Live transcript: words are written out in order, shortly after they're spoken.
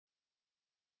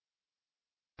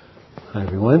Hi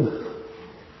everyone.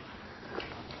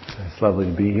 It's lovely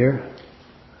to be here.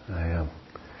 I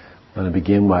want to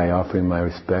begin by offering my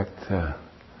respect to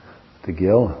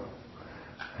Gil.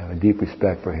 I have a deep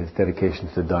respect for his dedication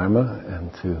to Dharma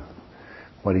and to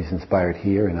what he's inspired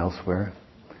here and elsewhere.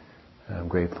 I'm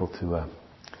grateful to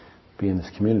be in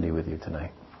this community with you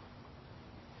tonight.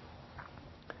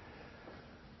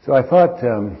 So I thought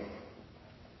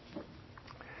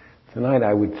tonight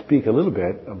I would speak a little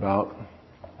bit about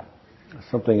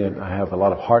something that I have a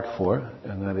lot of heart for,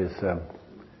 and that is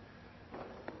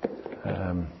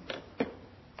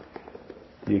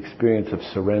the experience of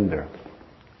surrender.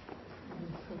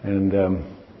 And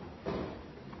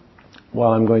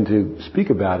while I'm going to speak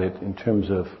about it in terms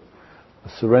of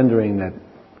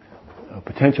a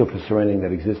potential for surrendering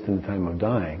that exists in the time of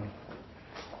dying,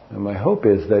 and my hope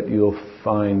is that you'll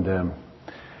find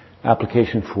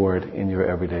application for it in your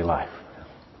everyday life.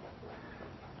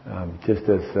 Just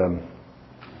as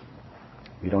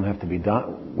we don't have to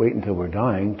wait until we're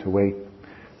dying to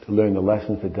learn the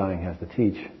lessons that dying has to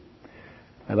teach.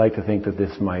 I'd like to think that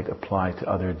this might apply to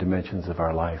other dimensions of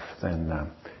our life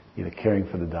than either caring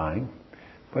for the dying.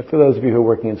 But for those of you who are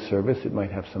working in service, it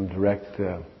might have some direct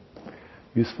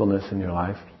usefulness in your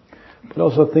life. But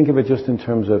also think of it just in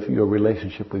terms of your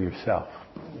relationship with yourself.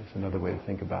 There's another way to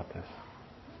think about this.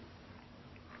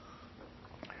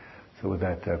 So with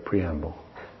that preamble.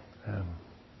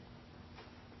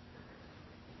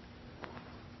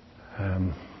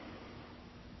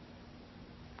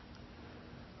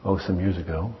 Some years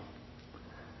ago,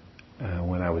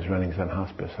 when I was running Zen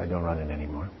Hospice, I don't run it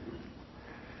anymore.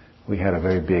 We had a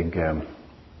very big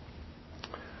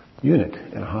unit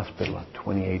in a hospital, a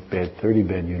 28-bed,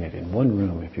 30-bed unit in one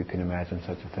room, if you can imagine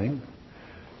such a thing.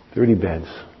 30 beds,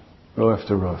 row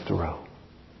after row after row.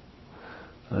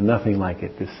 Nothing like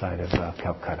it this side of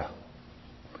Calcutta.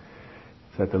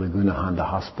 It's at the Laguna Honda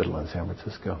Hospital in San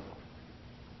Francisco.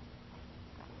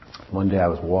 One day I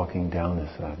was walking down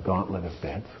this gauntlet of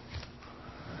beds,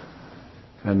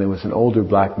 and there was an older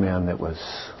black man that was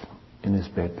in his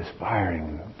bed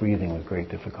perspiring, breathing with great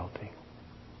difficulty.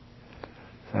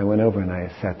 So I went over and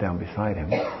I sat down beside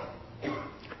him,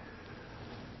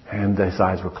 and his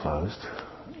eyes were closed,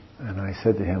 and I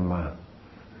said to him,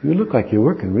 "You look like you're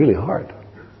working really hard."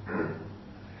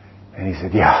 And he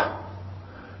said, "Yeah,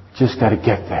 just got to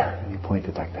get there." And he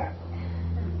pointed like that.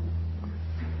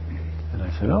 And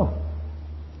I said, "Oh."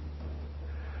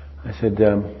 I said,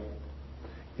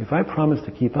 "If I promise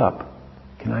to keep up,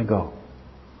 can I go?"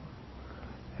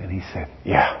 And he said,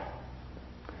 "Yeah."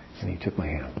 And he took my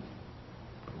hand.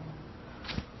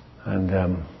 And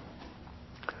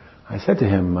I said to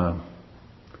him,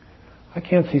 "I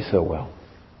can't see so well.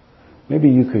 Maybe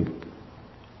you could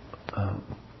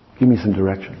give me some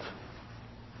directions."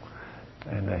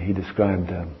 And he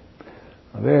described a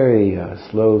very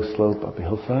slow slope up a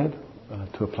hillside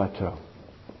to a plateau.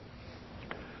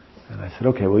 And I said,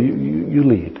 "Okay, well, you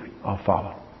lead. I'll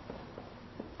follow."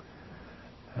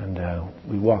 And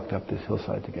we walked up this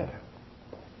hillside together.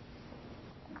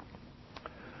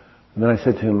 And then I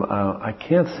said to him, "I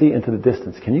can't see into the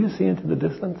distance. Can you see into the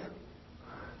distance?"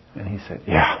 And he said,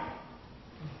 "Yeah."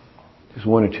 Just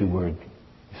one or two word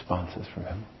responses from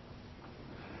him.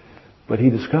 But he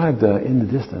described in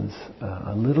the distance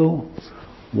a little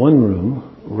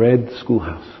one-room red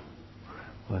schoolhouse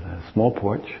with a small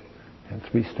porch and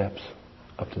 3 steps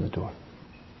up to the door.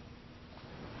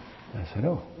 And I said,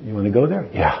 "Oh, you want to go there?"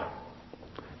 "Yeah."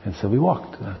 And so we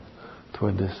walked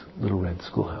toward this little red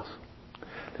schoolhouse.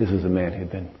 This was a man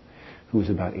who was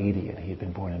about 80, and he had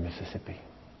been born in Mississippi.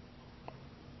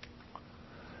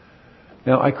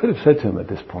 Now, I could have said to him at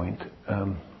this point,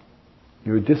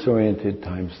 "You're disoriented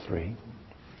times 3.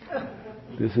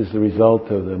 This is the result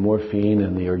of the morphine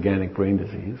and the organic brain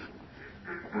disease."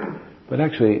 But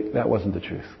actually, that wasn't the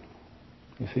truth.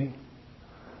 You see?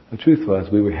 The truth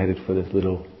was we were headed for this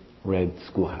little red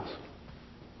schoolhouse.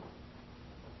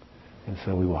 And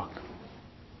so we walked.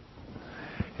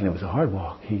 And it was a hard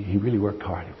walk. He really worked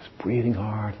hard. He was breathing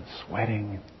hard and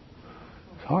sweating. It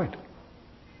was hard.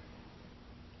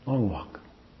 Long walk.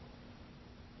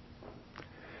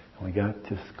 And we got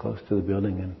just close to the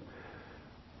building and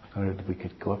started, we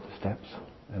could go up the steps.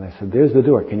 And I said, "There's the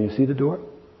door. Can you see the door?"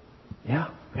 Yeah.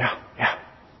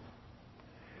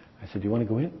 I said, "Do you want to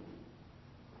go in?"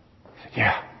 He said,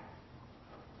 "Yeah."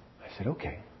 I said,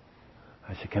 "Okay."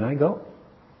 I said, "Can I go?"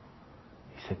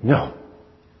 He said, "No."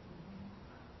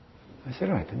 I said,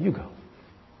 "All right, then you go."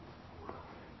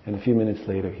 And a few minutes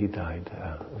later, he died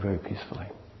very peacefully.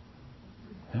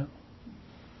 Yeah?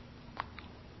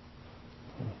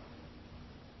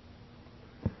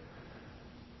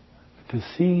 To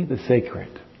see the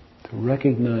sacred, to to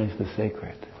recognize the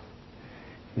sacred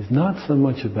is not so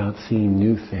much about seeing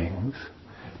new things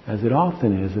as it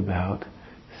often is about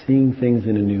seeing things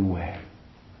in a new way.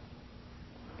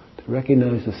 To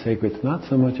recognize the sacred is not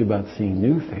so much about seeing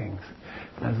new things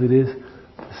as it is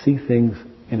to see things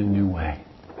in a new way.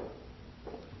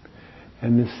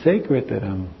 And the sacred that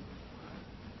I'm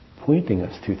pointing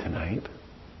us to tonight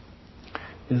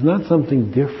is not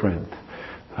something different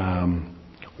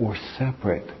or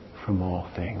separate from all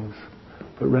things,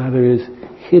 but rather is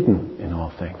hidden in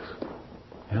all things.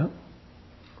 Yeah?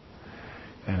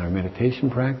 And our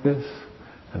meditation practice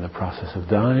and the process of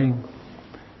dying,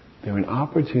 they're an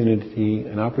opportunity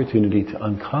to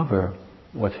uncover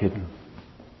what's hidden.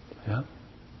 Yeah?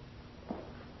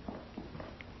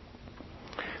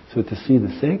 So to see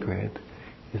the sacred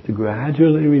is to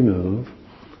gradually remove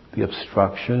the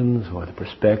obstructions or the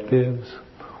perspectives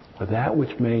or that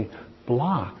which may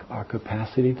block our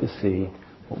capacity to see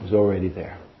what was already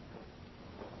there.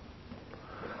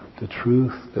 The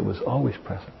truth that was always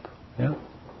present. Yeah?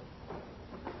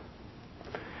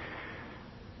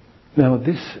 Now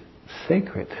this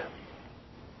sacred,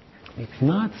 it's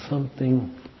not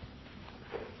something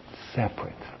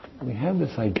separate. We have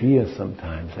this idea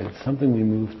sometimes that it's something we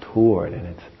move toward and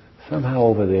it's somehow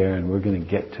over there and we're going to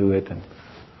get to it and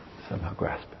somehow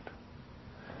grasp it.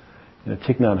 You know,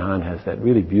 Thich Nhat Hanh has that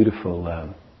really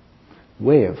beautiful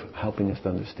way of helping us to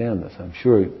understand this. I'm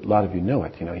sure a lot of you know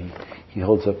it. You know, he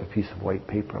holds up a piece of white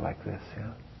paper like this,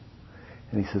 yeah?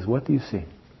 And he says, "What do you see?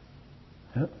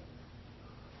 Yeah?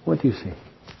 What do you see?"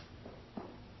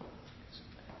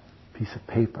 Piece of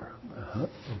paper. Uh-huh.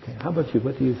 Okay. How about you?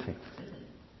 What do you see?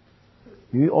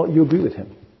 You agree with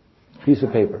him. Piece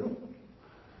of paper.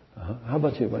 Uh-huh. How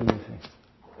about you? What do you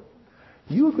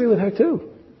see? You agree with her too.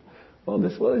 Well,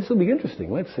 this will be interesting.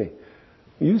 Let's see.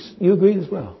 You agree as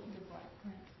well.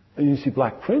 And you see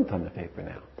black print on the paper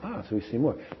now. Ah, so we see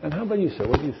more. And how about you, sir?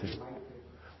 What do you see?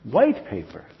 White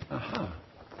paper. Aha.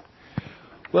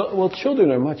 Well, children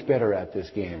are much better at this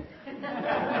game.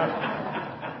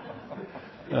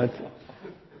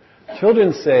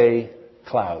 Children say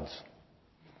clouds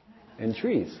and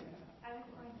trees. I was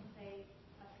going to say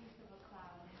a piece of a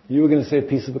cloud. You were going to say a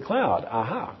piece of a cloud.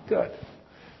 Aha, good.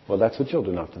 Well, that's what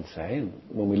children often say. And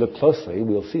when we look closely,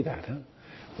 we'll see that. Huh?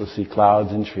 We'll see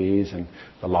clouds and trees and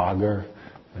the logger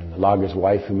and the logger's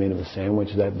wife who made him a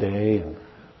sandwich that day and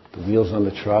the wheels on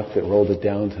the truck that rolled it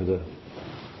down to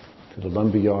the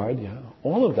lumber yard. Yeah,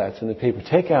 all of that's in the paper.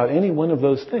 Take out any one of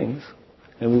those things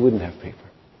and we wouldn't have paper.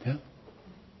 Yeah.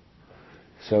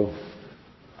 So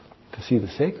to see the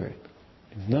sacred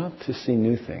is not to see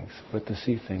new things, but to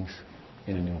see things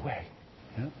in a new way.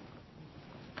 Yeah?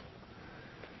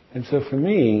 And so for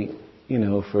me, you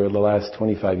know, for the last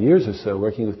 25 years or so,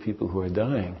 working with people who are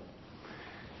dying,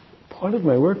 part of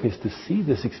my work is to see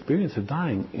this experience of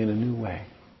dying in a new way,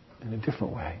 in a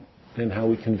different way than how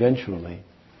we conventionally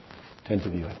tend to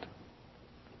view it.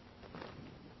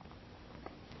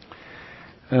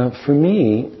 For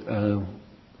me,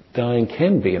 dying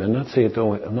can be, and I'm not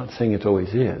saying it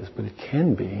always is, but it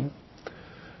can be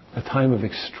a time of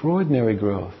extraordinary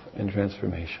growth and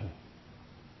transformation.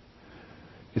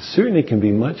 It certainly can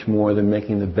be much more than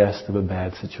making the best of a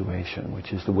bad situation,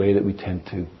 which is the way that we tend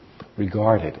to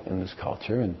regard it in this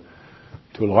culture. And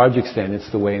to a large extent,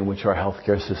 it's the way in which our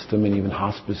healthcare system and even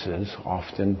hospices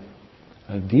often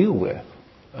deal with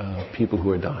people who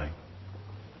are dying.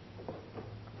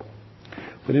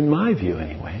 But in my view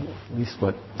anyway, at least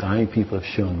what dying people have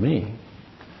shown me,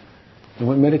 and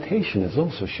what meditation has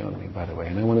also shown me, by the way,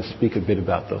 and I want to speak a bit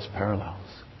about those parallels,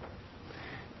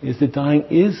 is that dying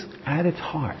is, at its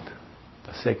heart,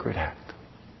 a sacred act.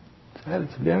 It's at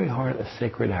its very heart a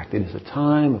sacred act. It is a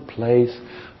time, a place,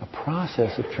 a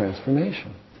process of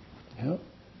transformation. Yeah?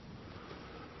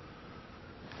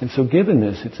 And so given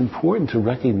this, it's important to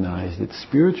recognize that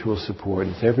spiritual support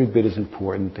is every bit as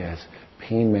important as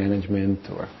pain management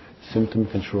or symptom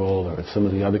control or some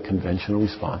of the other conventional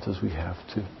responses we have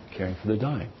to caring for the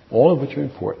dying. All of which are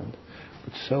important,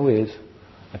 but so is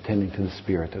attending to the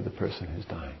spirit of the person who's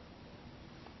dying.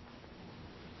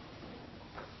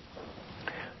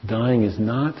 Dying is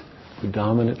not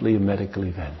predominantly a medical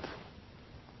event.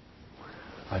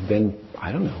 I've been,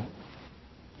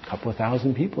 a couple of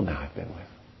thousand people now I've been with.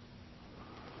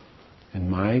 And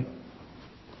my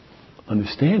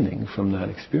understanding from that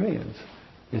experience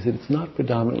is that it's not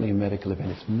predominantly a medical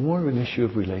event. It's more an issue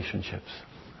of relationships.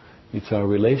 It's our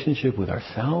relationship with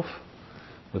ourselves,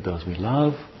 with those we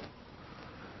love,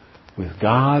 with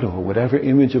God, or whatever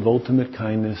image of ultimate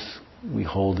kindness we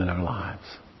hold in our lives.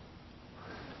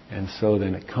 And so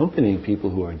then accompanying people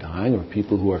who are dying or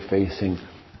people who are facing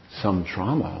some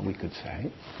trauma, we could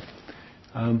say,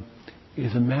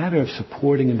 is a matter of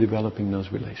supporting and developing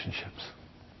those relationships.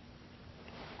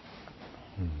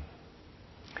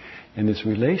 And this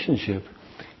relationship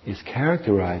is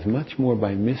characterized much more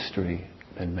by mystery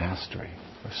than mastery.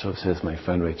 Or so says my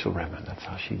friend Rachel Redmond. That's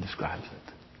how she describes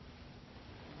it.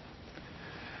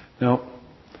 Now,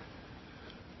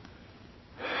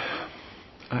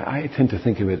 I tend to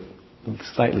think of it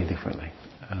slightly differently.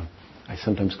 I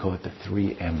sometimes call it the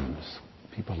 3 M's.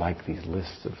 People like these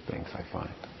lists of things, I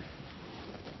find.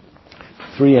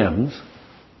 3 M's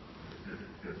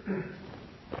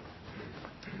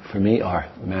for me are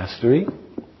mastery,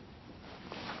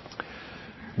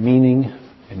 meaning,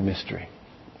 and mystery.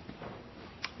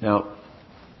 Now,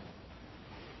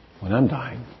 when I'm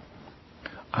dying,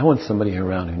 I want somebody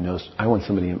around who knows, I want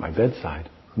somebody at my bedside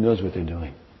who knows what they're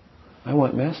doing. I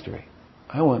want mastery.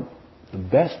 I want the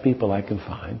best people I can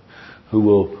find who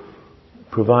will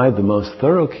provide the most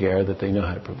thorough care that they know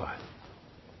how to provide.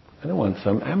 I don't want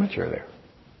some amateur there.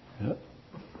 Yeah?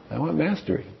 I want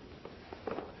mastery.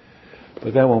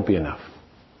 But that won't be enough.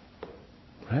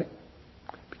 Right?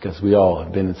 Because we all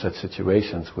have been in such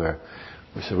situations where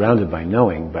we're surrounded by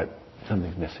knowing, but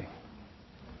something's missing.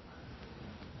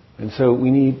 And so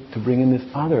we need to bring in this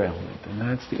other element, and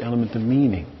that's the element of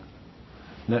meaning.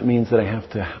 And that means that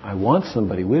I want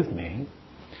somebody with me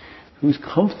who's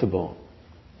comfortable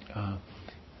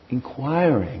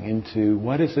inquiring into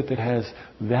what is it that has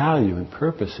value and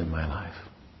purpose in my life.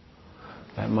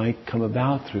 That might come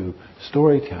about through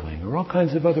storytelling or all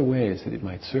kinds of other ways that it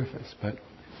might surface. But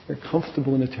they're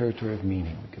comfortable in the territory of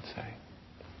meaning, we could say.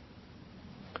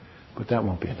 But that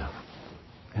won't be enough.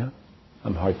 Yeah?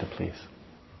 I'm hard to please.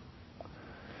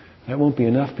 That won't be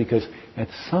enough because at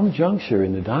some juncture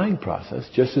in the dying process,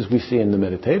 just as we see in the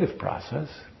meditative process,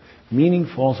 meaning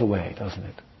falls away, doesn't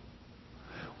it?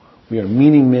 We are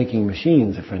meaning-making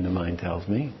machines, a friend of mine tells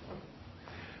me.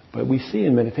 But we see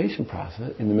in the meditation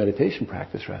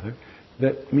practice,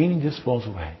 that meaning just falls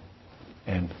away.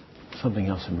 And something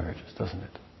else emerges, doesn't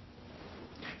it?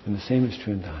 And the same is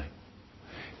true in dying.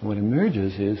 And what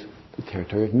emerges is the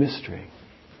territory of mystery.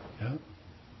 Yeah?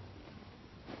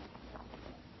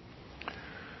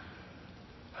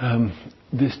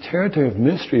 This territory of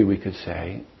mystery, we could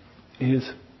say, is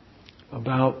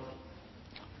about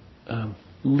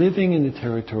living in the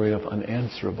territory of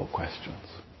unanswerable questions,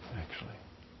 actually.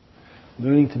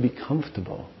 Learning to be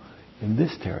comfortable in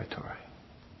this territory.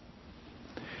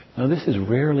 Now, this is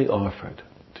rarely offered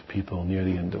to people near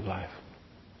the end of life.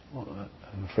 Well,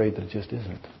 I'm afraid that it just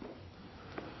isn't.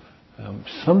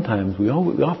 Sometimes, we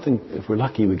often, if we're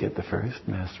lucky, we get the first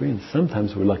mastery, and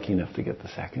sometimes we're lucky enough to get the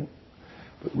second.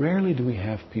 But rarely do we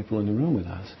have people in the room with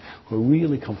us who are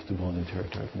really comfortable in the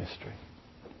territory of mystery.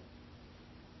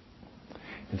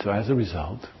 And so as a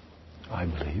result, I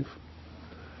believe,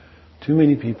 too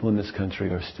many people in this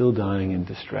country are still dying in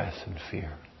distress and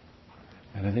fear.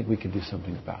 And I think we can do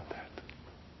something about that.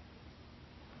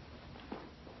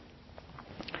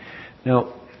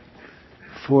 Now,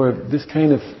 for this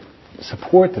kind of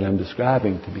support that I'm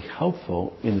describing to be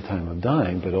helpful in the time of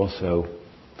dying, but also,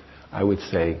 I would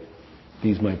say,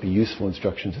 these might be useful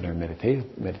instructions in our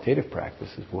meditative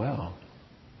practice as well.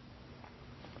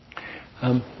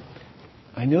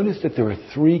 I noticed that there are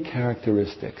 3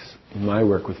 characteristics in my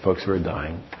work with folks who are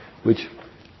dying, which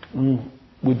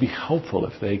would be helpful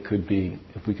if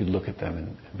we could look at them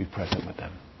and be present with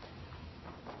them.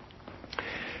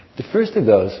 The first of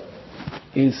those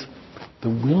is the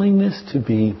willingness to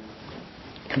be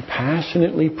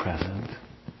compassionately present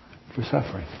for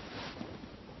suffering.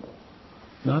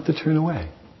 Not to turn away.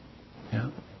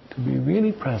 Yeah? To be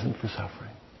really present for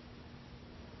suffering.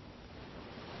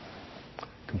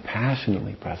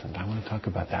 Compassionately present. I want to talk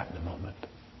about that in a moment.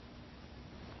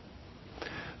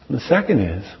 And the second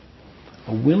is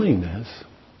a willingness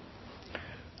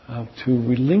to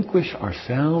relinquish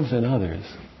ourselves and others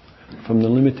from the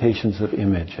limitations of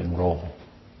image and role.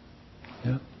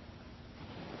 Yeah?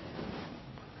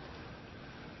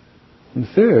 And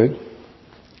the third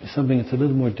is something that's a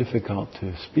little more difficult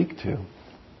to speak to.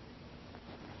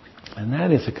 And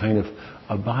that is a kind of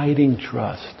abiding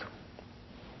trust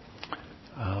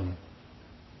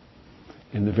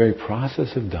in the very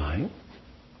process of dying.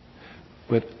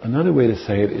 But another way to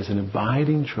say it is an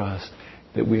abiding trust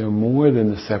that we are more than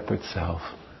the separate self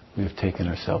we have taken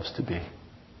ourselves to be.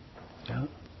 Yeah?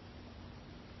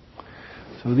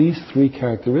 So these 3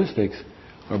 characteristics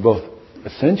are both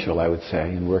essential, I would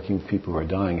say, in working with people who are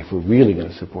dying if we're really going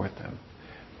to support them.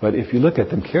 But if you look at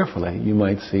them carefully, you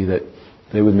might see that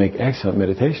they would make excellent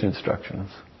meditation instructions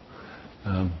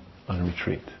on a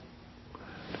retreat.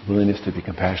 the willingness to be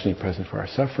compassionately present for our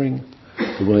suffering,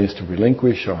 the willingness to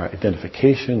relinquish our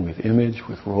identification with image,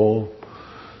 with role,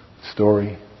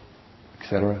 story,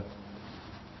 etc.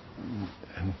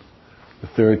 And the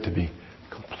third, to be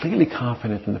completely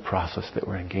confident in the process that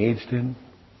we're engaged in,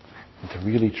 and to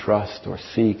really trust or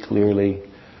see clearly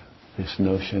this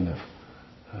notion of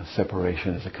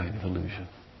separation as a kind of illusion.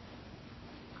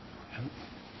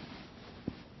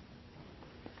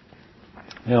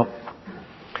 Now,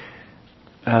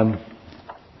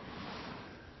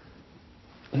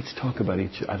 let's talk about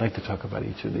each. I'd like to talk about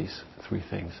each of these three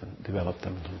things and develop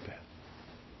them a little bit.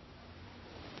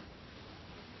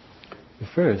 The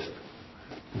first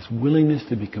is willingness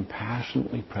to be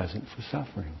compassionately present for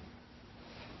suffering.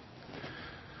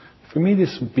 For me,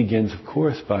 this begins, of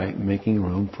course, by making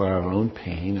room for our own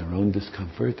pain, our own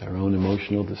discomfort, our own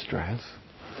emotional distress.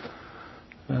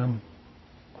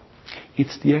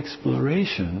 It's the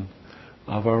exploration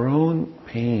of our own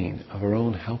pain, of our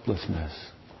own helplessness,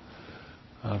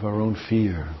 of our own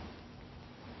fear,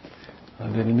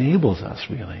 that enables us,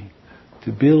 really,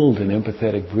 to build an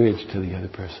empathetic bridge to the other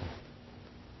person.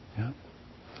 Yeah?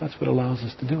 That's what allows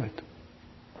us to do it.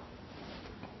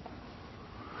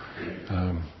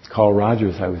 Carl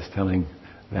Rogers, I was telling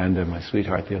Vanda, my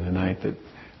sweetheart, the other night, that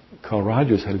Carl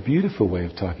Rogers had a beautiful way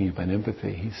of talking about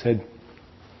empathy. He said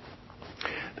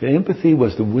that empathy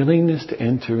was the willingness to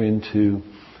enter into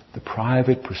the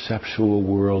private perceptual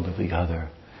world of the other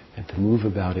and to move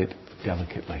about it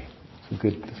delicately. It's a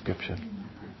good description.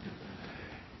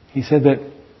 He said that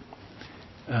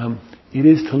it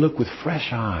is to look with fresh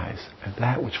eyes at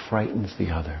that which frightens the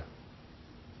other.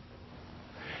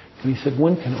 And he said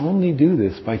one can only do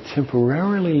this by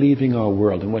temporarily leaving our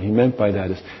world. And what he meant by that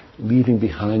is leaving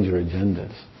behind your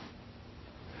agendas.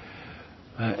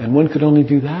 And one could only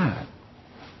do that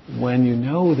when you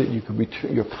know that you could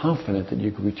return, you're confident that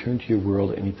you could return to your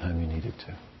world anytime you needed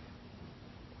to.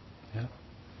 Yeah?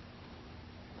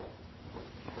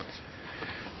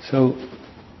 So,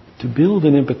 to build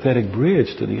an empathetic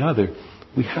bridge to the other,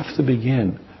 we have to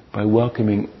begin by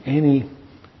welcoming any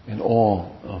and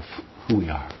all of who we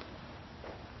are.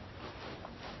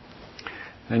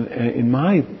 And in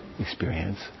my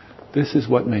experience, this is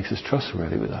what makes us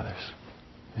trustworthy with others.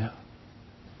 Yeah.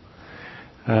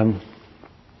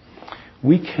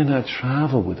 We cannot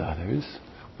travel with others,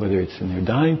 whether it's in their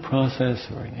dying process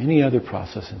or in any other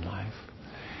process in life,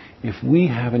 if we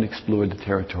haven't explored the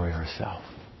territory ourselves.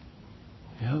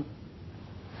 Yeah?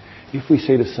 If we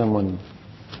say to someone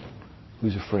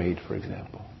who's afraid, for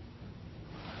example,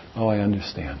 "Oh, I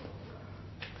understand,"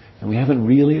 and we haven't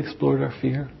really explored our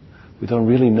fear, we don't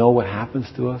really know what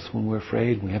happens to us when we're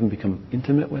afraid, we haven't become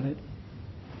intimate with it.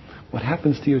 What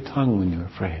happens to your tongue when you're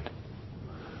afraid?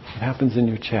 What happens in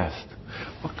your chest?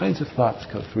 What kinds of thoughts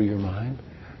go through your mind?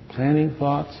 Planning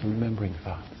thoughts and remembering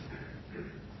thoughts.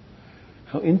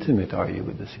 How intimate are you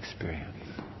with this experience?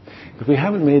 If we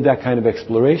haven't made that kind of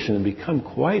exploration and become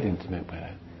quite intimate with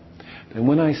it, then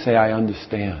when I say I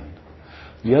understand,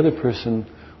 the other person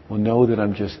will know that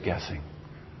I'm just guessing.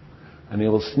 And they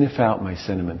will sniff out my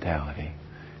sentimentality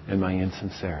and my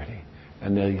insincerity,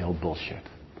 and they'll yell bullshit.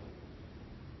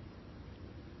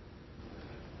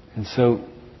 And so,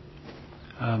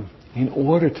 in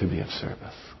order to be of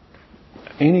service,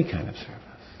 any kind of service,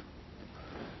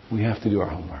 we have to do our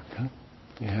homework. Huh?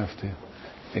 We have to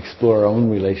explore our own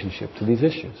relationship to these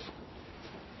issues.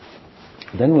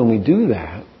 Then when we do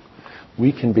that,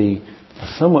 we can be a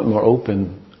somewhat more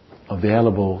open,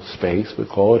 available space, we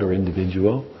call it, or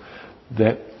individual,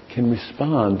 that can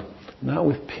respond not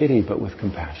with pity but with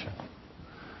compassion.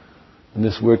 And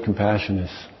this word compassion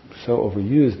is so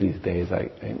overused these days,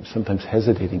 I'm sometimes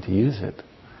hesitating to use it.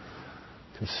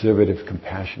 Conservative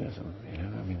compassionism, you know,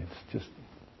 I mean, it's just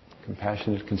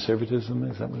compassionate conservatism,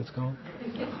 is that what it's called?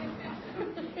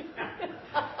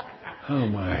 Oh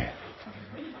my.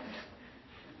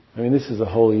 I mean, this is a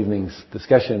whole evening's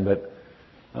discussion, but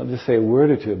I'll just say a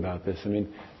word or two about this. I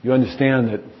mean, you understand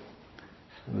that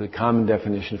the common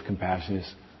definition of compassion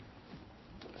is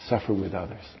suffer with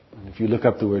others. And if you look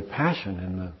up the word passion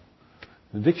in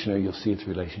the dictionary, you'll see its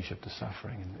relationship to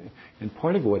suffering. And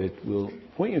part of what it will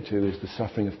point you to is the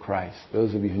suffering of Christ.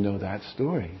 Those of you who know that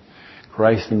story,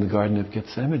 Christ in the Garden of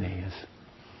Gethsemane,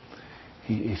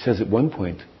 he says at one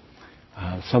point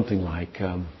something like,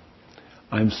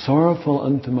 "I'm sorrowful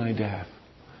unto my death.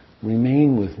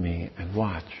 Remain with me and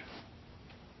watch."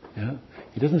 Yeah?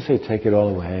 He doesn't say take it all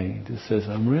away. He just says,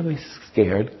 "I'm really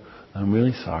scared. I'm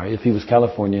really sorry." If he was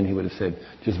Californian, he would have said,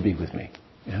 "Just be with me."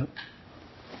 Yeah?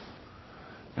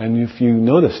 And if you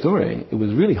know the story, it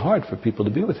was really hard for people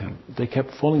to be with him. They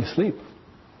kept falling asleep.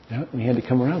 Yeah? And he had to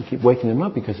come around, keep waking them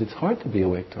up, because it's hard to be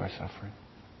awake to our suffering.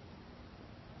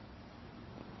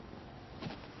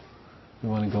 We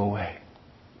want to go away.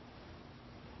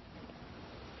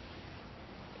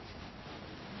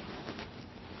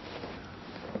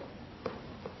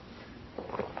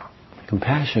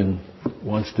 Compassion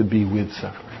wants to be with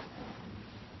suffering.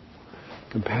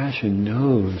 Compassion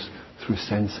knows through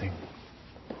sensing.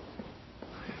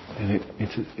 And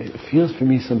it feels for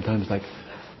me sometimes like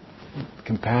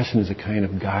compassion is a kind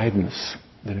of guidance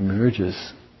that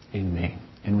emerges in me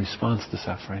in response to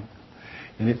suffering.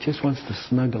 And it just wants to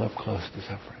snuggle up close to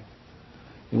suffering.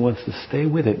 It wants to stay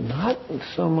with it, not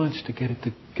so much to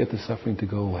get the suffering to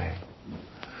go away,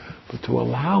 but to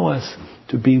allow us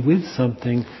to be with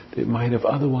something that might have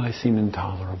otherwise seemed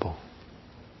intolerable.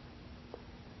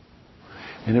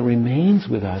 And it remains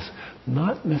with us,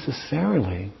 not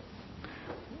necessarily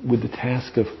with the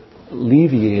task of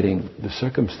alleviating the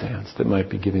circumstance that might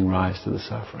be giving rise to the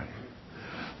suffering,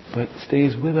 but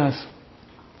stays with us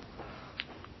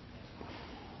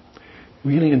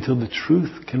really until the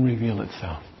truth can reveal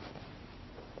itself.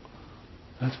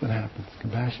 That's what happens.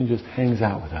 Compassion just hangs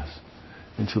out with us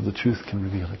until the truth can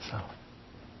reveal itself.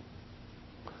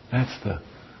 That's the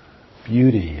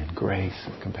beauty and grace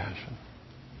of compassion.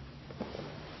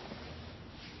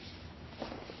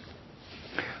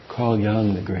 Carl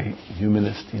Jung, the great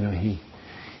humanist, he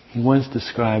once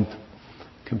described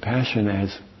compassion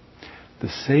as the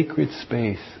sacred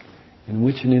space in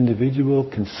which an individual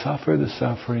can suffer the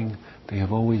suffering they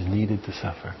have always needed to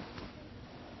suffer.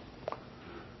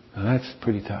 Now that's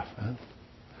pretty tough, huh?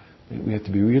 We have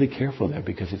to be really careful there,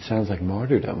 because it sounds like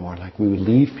martyrdom, or like we would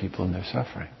leave people in their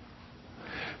suffering.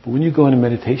 But when you go on a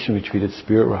meditation retreat at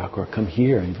Spirit Rock, or come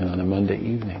here even on a Monday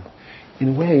evening,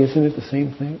 in a way, isn't it the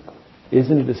same thing?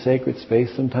 Isn't it a sacred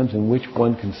space sometimes in which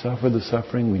one can suffer the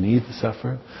suffering we need to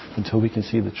suffer until we can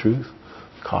see the truth,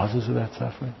 the causes of that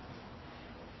suffering?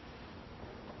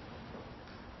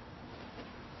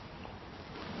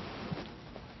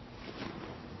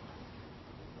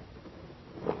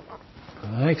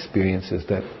 My experience is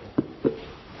that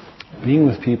being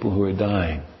with people who are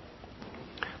dying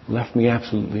left me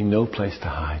absolutely no place to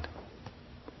hide.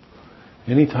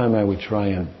 Anytime I would try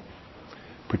and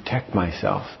protect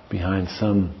myself behind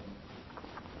some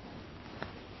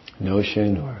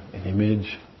notion or an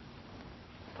image,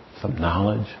 some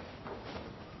knowledge,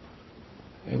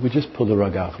 it would just pull the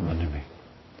rug out from under me.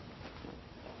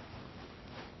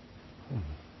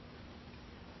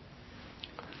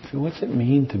 So what's it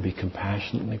mean to be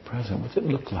compassionately present? What's it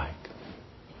look like?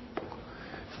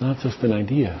 It's not just an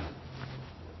idea.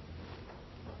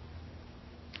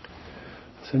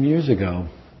 Some years ago,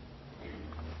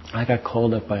 I got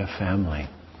called up by a family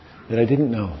that I didn't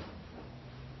know.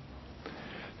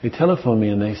 They telephoned me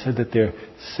and they said that their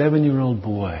 7-year-old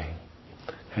boy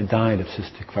had died of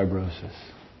cystic fibrosis.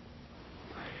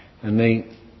 And they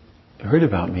heard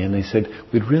about me and they said,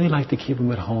 we'd really like to keep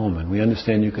him at home and we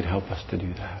understand you could help us to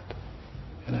do that.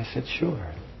 And I said,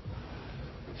 sure.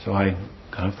 So I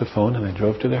got off the phone and I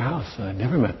drove to their house, and I'd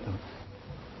never met them.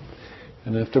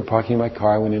 And after parking my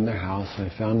car, I went in their house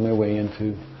and I found my way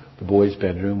into the boy's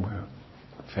bedroom where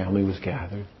the family was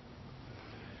gathered.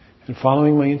 And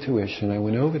following my intuition, I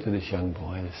went over to this young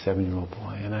boy, this 7-year-old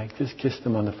boy, and I just kissed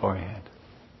him on the forehead.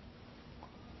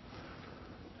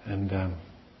 And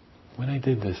when I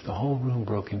did this, the whole room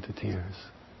broke into tears.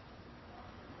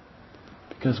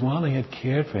 Because while I had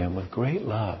cared for him with great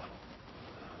love,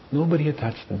 nobody had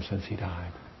touched him since he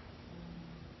died.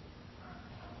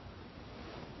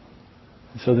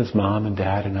 And so this mom and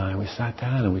dad and I, we sat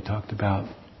down and we talked about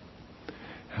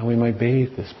how we might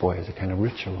bathe this boy as a kind of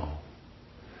ritual.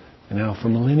 And how for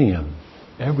millennium,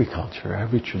 every culture,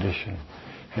 every tradition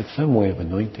had some way of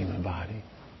anointing the body.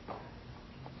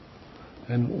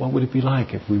 And what would it be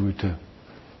like if we were to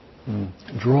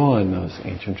draw on those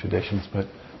ancient traditions, but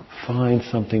find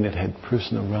something that had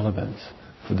personal relevance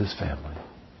for this family?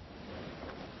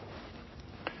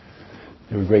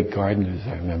 They were great gardeners,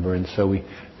 I remember, and so we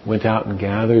went out and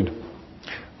gathered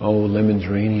lemon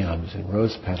geraniums and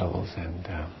rose petals and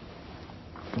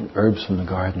herbs from the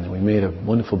garden, and we made a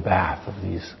wonderful bath of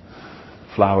these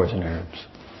flowers and herbs.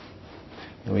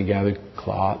 And we gathered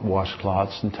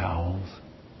washcloths and towels.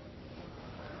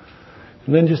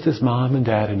 And then just as mom and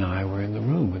dad and I were in the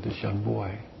room with this young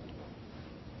boy.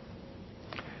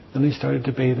 Then they started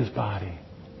to bathe his body.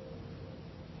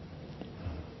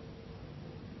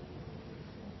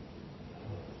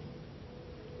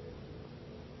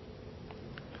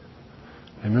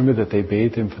 I remember that they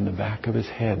bathed him from the back of his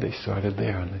head. They started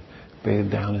there and they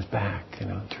bathed down his back,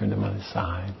 turned him on his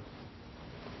side.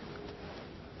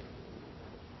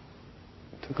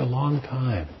 To Took a long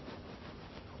time.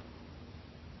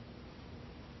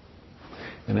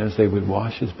 And as they would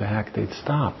wash his back, they'd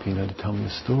stop, to tell me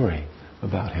a story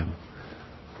about him.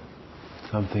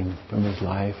 Something from his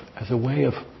life as a way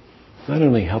of not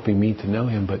only helping me to know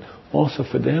him, but also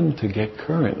for them to get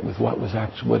current with what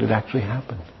had actually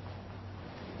happened.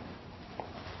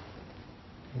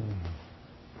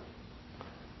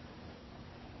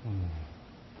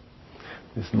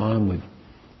 This mom would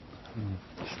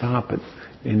stop at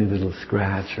any little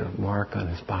scratch or mark on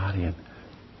his body and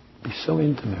be so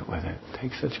intimate with it,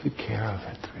 take such good care of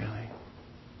it, really.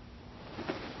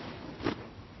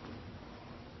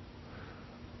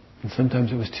 And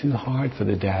sometimes it was too hard for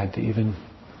the dad to even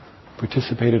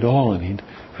participate at all, and he'd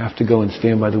have to go and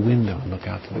stand by the window and look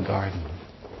out to the garden.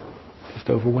 It just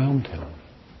overwhelmed him.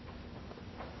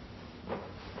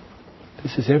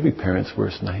 This is every parent's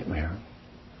worst nightmare.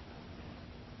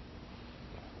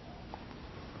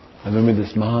 I remember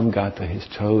this mom got to his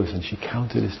toes and she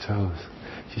counted his toes.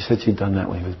 She said she'd done that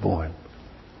when he was born.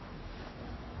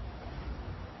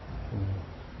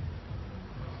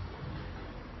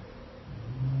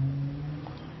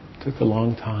 It took a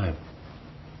long time.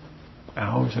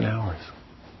 Hours and hours.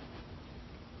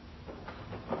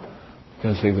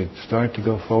 Because they would start to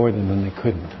go forward and then they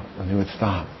couldn't. And they would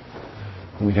stop.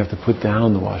 And we'd have to put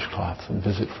down the washcloths and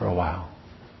visit for a while.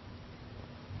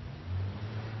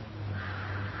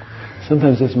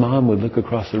 Sometimes this mom would look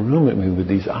across the room at me with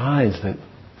these eyes that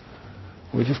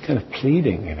were just kind of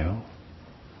pleading,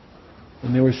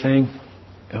 And they were saying,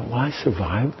 will I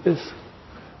survive this?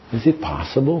 Is it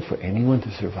possible for anyone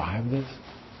to survive this?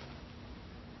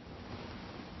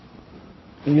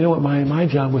 And you know what? My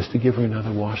job was to give her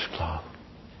another washcloth.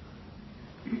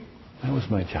 That was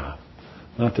my job.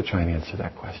 Not to try and answer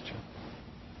that question.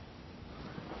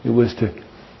 It was to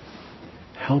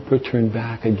help her turn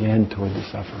back again toward the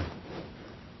suffering.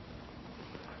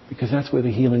 Because that's where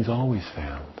the healing's always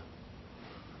found.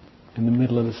 In the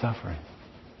middle of the suffering.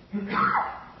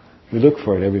 We look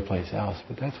for it every place else,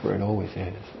 but that's where it always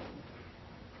is.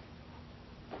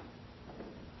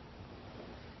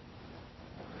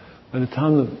 By the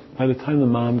time the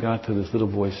mom got to this little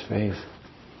boy's face,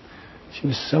 she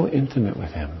was so intimate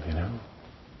with him,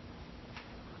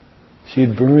 She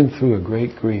had burned through a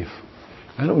great grief.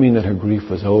 I don't mean that her grief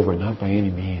was over, not by any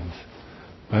means.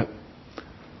 But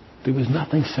there was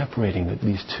nothing separating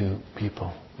these two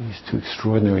people, these two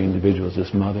extraordinary individuals,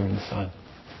 this mother and son.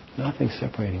 Nothing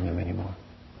separating them anymore.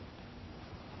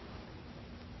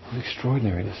 It was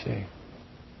extraordinary to see.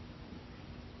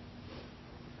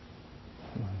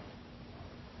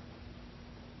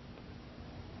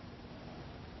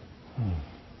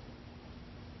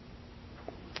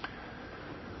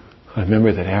 I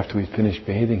remember that after we finished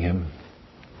bathing him,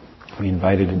 we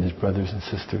invited in his brothers and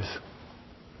sisters.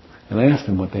 And I asked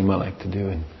them what they might like to do,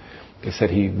 and they said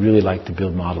he really liked to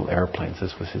build model airplanes.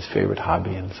 This was his favorite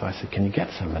hobby. And so I said, can you get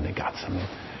some? And they got some. And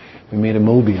we made a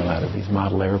mobile out of these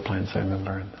model airplanes, I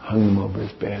remember, and hung them over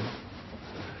his bed.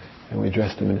 And we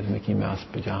dressed him in his Mickey Mouse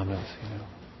pajamas,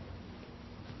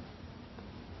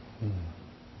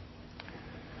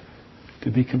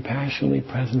 To be compassionately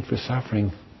present for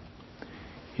suffering,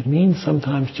 it means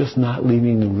sometimes just not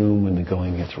leaving the room when the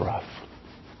going gets rough.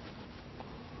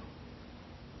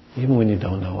 Even when you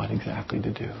don't know what exactly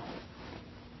to do.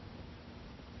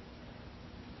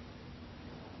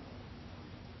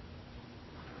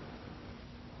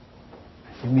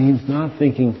 It means not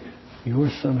thinking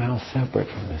you're somehow separate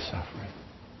from this suffering.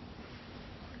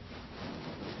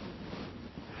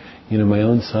 My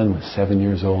own son was 7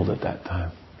 years old at that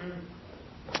time.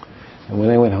 And when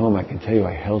I went home, I can tell you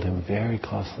I held him very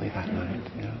closely that night,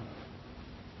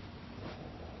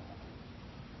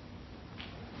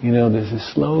 There's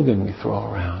this slogan we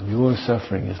throw around, your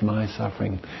suffering is my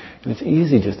suffering. And it's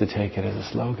easy just to take it as a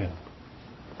slogan.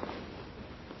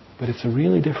 But it's a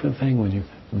really different thing when you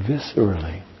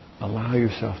viscerally allow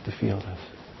yourself to feel this.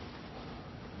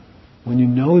 When you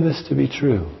know this to be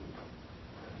true,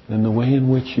 then the way in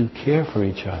which you care for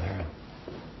each other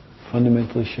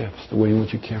fundamentally shifts. The way in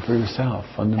which you care for yourself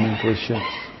fundamentally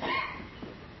shifts.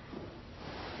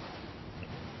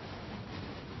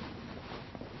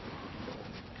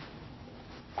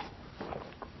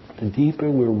 The deeper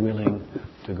we're willing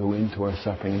to go into our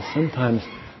suffering, and sometimes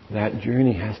that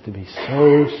journey has to be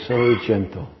so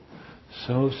gentle,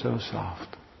 so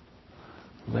soft,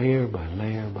 layer by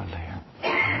layer by layer.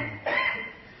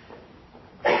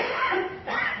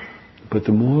 But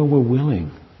the more we're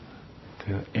willing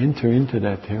to enter into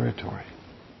that territory,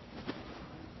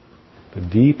 the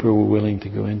deeper we're willing to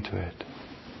go into it,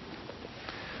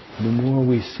 the more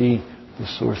we see the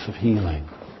source of healing,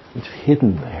 which is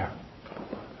hidden there.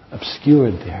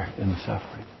 obscured there in the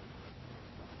suffering.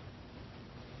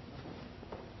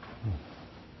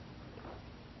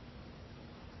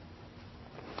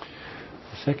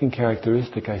 The second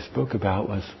characteristic I spoke about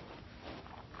was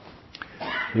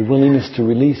the willingness to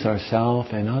release ourselves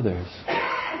and others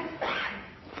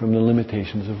from the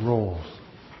limitations of roles.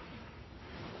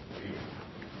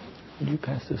 Would you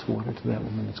pass this water to that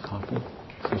woman that's coughing?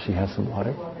 So she has some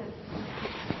water?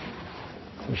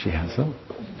 So she has some?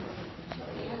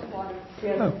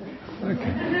 Oh,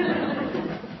 okay.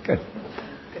 Good.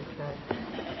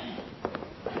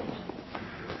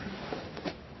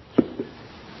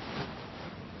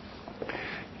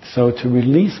 So to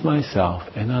release myself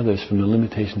and others from the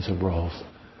limitations of roles,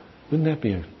 wouldn't that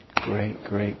be a great,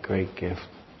 great, great gift?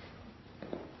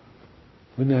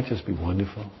 Wouldn't that just be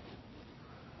wonderful?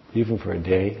 Even for a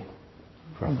day,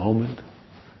 for a moment,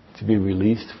 to be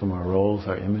released from our roles,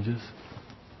 our images.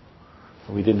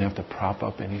 We didn't have to prop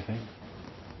up anything.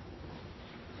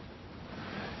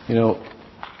 You know,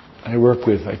 I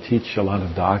teach a lot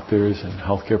of doctors and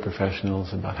healthcare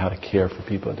professionals about how to care for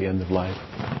people at the end of life.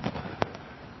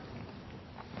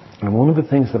 And one of the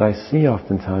things that I see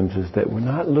oftentimes is that we're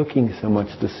not looking so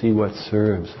much to see what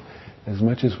serves as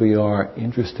much as we are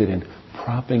interested in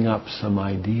propping up some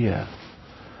idea,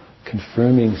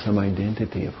 confirming some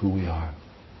identity of who we are.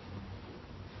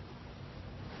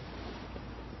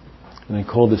 And I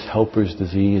call this helper's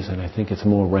disease, and I think it's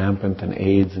more rampant than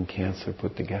AIDS and cancer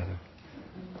put together.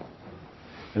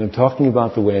 And I'm talking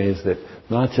about the ways that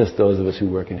not just those of us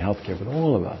who work in healthcare, but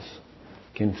all of us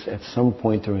can, at some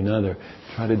point or another,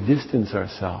 try to distance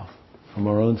ourselves from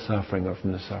our own suffering or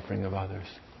from the suffering of others.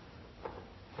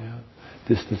 Yeah?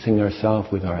 Distancing ourselves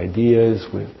with our ideas,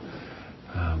 with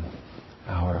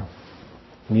our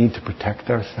need to protect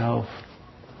ourselves,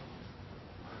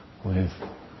 with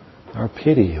our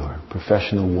pity or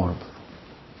professional warmth.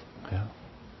 Yeah?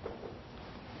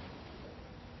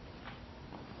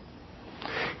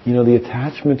 You know, the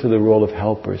attachment to the role of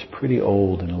helper is pretty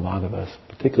old in a lot of us,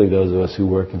 particularly those of us who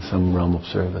work in some realm of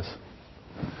service.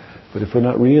 But if we're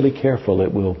not really careful,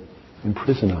 it will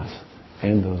imprison us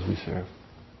and those we serve.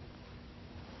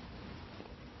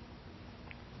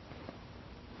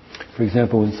 For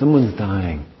example, when someone's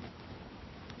dying,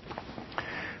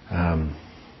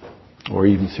 or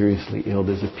even seriously ill,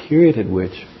 there's a period at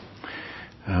which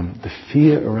the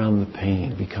fear around the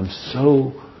pain becomes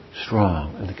so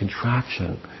strong and the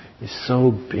contraction is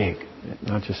so big,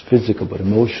 not just physical but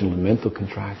emotional and mental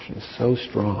contraction is so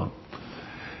strong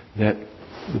that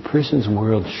the person's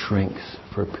world shrinks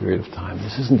for a period of time.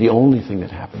 This isn't the only thing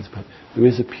that happens, but there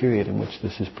is a period in which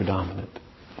this is predominant.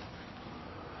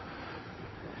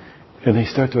 And they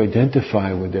start to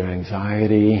identify with their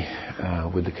anxiety,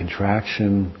 with the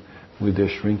contraction, with their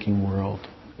shrinking world,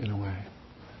 in a way.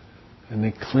 And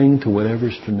they cling to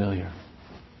whatever's familiar,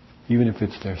 even if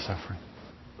it's their suffering.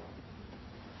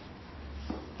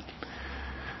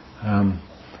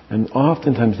 And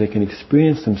oftentimes they can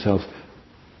experience themselves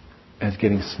as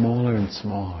getting smaller and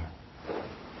smaller.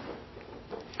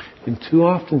 And too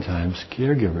oftentimes,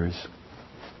 caregivers,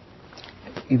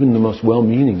 even the most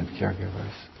well-meaning of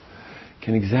caregivers,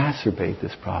 can exacerbate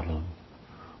this problem,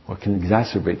 or can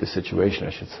exacerbate the situation,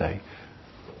 I should say,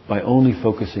 by only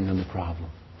focusing on the problem.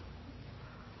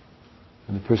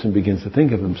 And the person begins to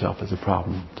think of himself as a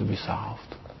problem to be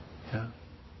solved. Yeah?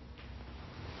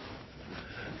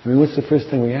 I mean, what's the first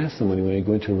thing we ask them when we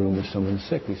go into a room where someone's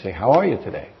sick? We say, "How are you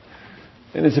today?"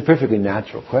 And it's a perfectly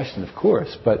natural question, of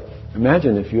course, but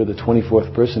imagine if you're the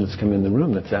 24th person that's come in the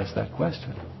room that's asked that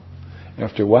question.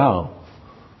 After a while,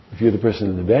 if you're the person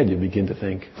in the bed, you begin to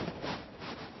think,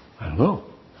 "I don't know.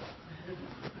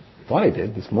 Thought I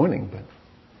did this morning, but..."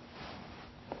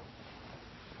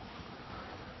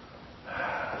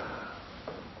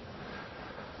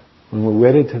 When we're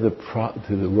wedded to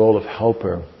the role of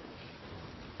helper,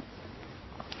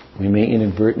 we may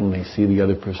inadvertently see the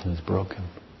other person as broken.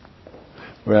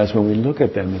 Whereas when we look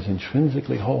at them as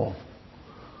intrinsically whole,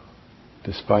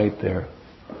 despite their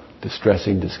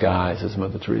distressing disguise, as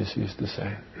Mother Teresa used to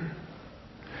say,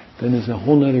 then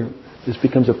this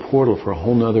becomes a portal for a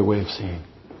whole other way of seeing.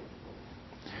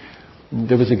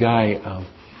 There was a guy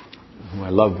who I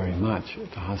love very much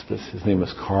at the hospice. His name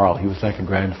was Carl. He was like a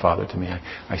grandfather to me.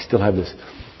 I still have this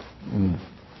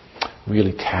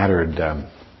really tattered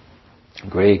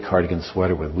gray cardigan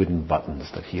sweater with wooden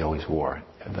buttons that he always wore,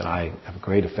 and that I have a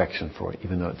great affection for,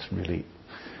 even though it's really,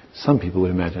 some people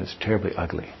would imagine it's terribly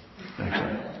ugly,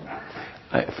 actually.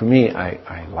 For me,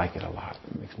 I like it a lot.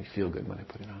 It makes me feel good when I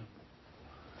put it on.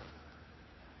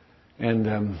 And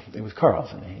it was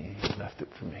Carl's, and he left it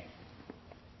for me.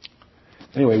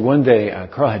 Anyway, one day,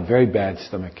 Carl had very bad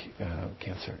stomach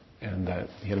cancer, and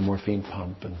he had a morphine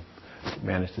pump and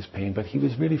managed his pain, but he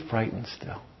was really frightened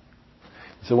still.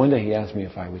 So one day he asked me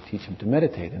if I would teach him to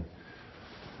meditate, and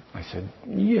I said,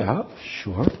 yeah,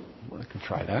 sure, I could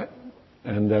try that.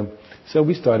 And so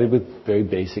we started with very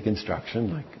basic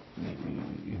instruction, like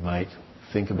you might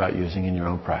think about using in your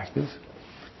own practice,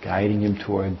 guiding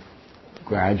him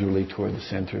gradually toward the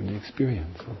center of the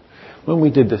experience. And when we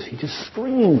did this, he just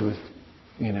screamed with,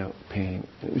 pain.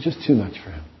 It was just too much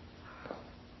for him.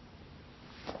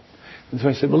 And so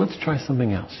I said, well, let's try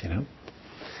something else,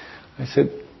 I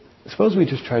said, suppose we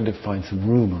just tried to find some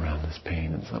room around this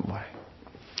pain in some way.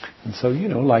 And so,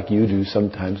 like you do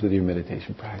sometimes with your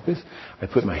meditation practice, I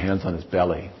put my hands on his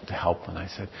belly to help, and I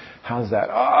said, how's that?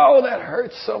 Oh, that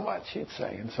hurts so much, he'd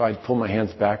say. And so I'd pull my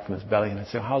hands back from his belly, and I'd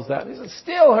say, how's that? And he said,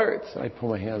 still hurts. And I'd pull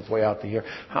my hands way out to here.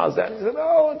 How's that? And he said,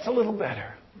 oh, it's a little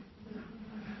better.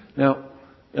 Now,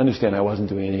 understand, I wasn't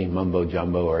doing any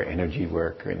mumbo-jumbo or energy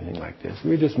work or anything like this.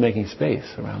 We were just making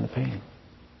space around the pain.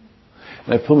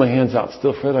 And I pulled my hands out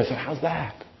still further. I said, how's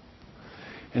that?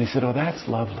 And he said, oh, that's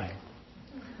lovely.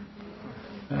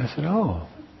 And I said, oh,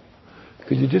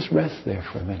 could you just rest there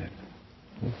for a minute?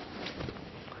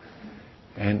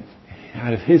 And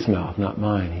out of his mouth, not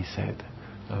mine, he said,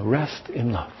 rest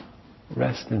in love.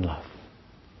 Rest in love.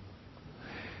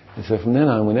 And so from then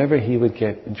on, whenever he would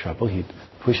get in trouble, he'd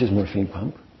push his morphine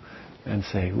pump and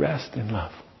say, rest in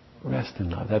love. Rest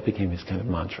in love. That became his kind of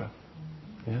mantra.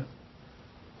 Yeah.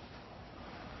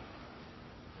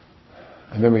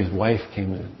 I remember his wife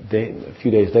came a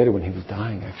few days later when he was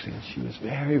dying, actually, and she was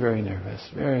very, very nervous,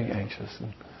 very anxious.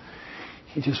 And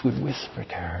he just would whisper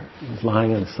to her. He was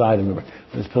lying on his side on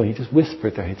his pillow. He just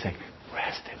whispered to her. He'd say,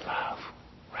 rest in love.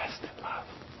 Rest in love.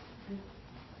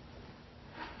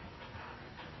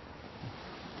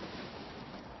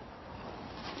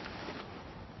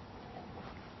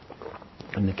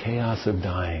 In the chaos of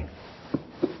dying,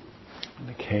 in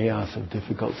the chaos of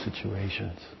difficult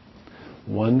situations,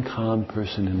 one calm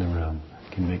person in the room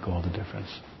can make all the difference.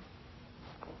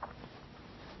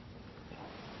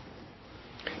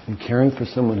 In caring for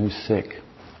someone who's sick,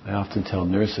 I often tell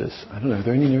nurses, I don't know, are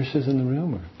there any nurses in the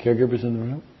room or caregivers in the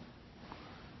room?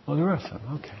 Oh, there are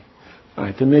some. Okay. All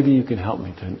right, then maybe you can help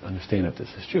me to understand if this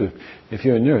is true. If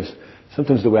you're a nurse,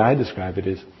 sometimes the way I describe it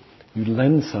is you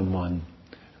lend someone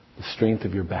the strength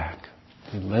of your back.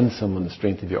 You lend someone the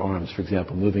strength of your arms, for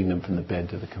example, moving them from the bed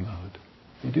to the commode.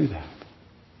 You do that.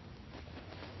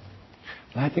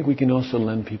 And I think we can also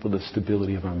lend people the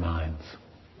stability of our minds.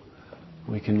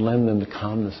 We can lend them the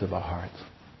calmness of our hearts.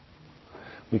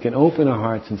 We can open our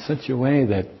hearts in such a way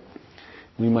that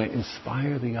we might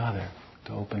inspire the other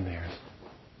to open theirs.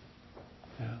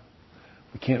 Yeah.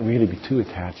 We can't really be too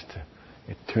attached to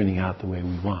it turning out the way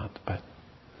we want, but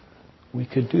we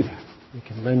could do that. We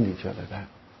can lend each other that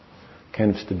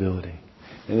kind of stability.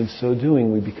 And in so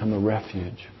doing, we become a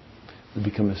refuge. We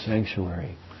become a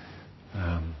sanctuary,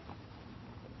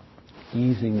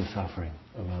 easing the suffering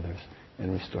of others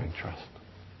and restoring trust.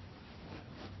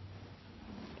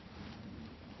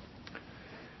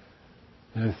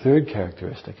 And a third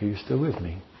characteristic, are you still with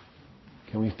me?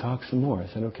 Can we talk some more?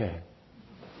 Is that okay?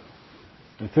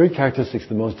 The third characteristic is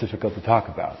the most difficult to talk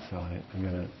about, so I'm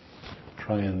going to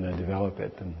try and develop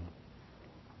it.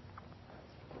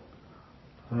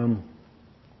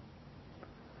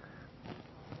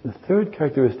 The third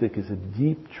characteristic is a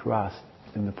deep trust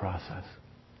in the process.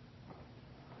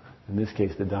 In this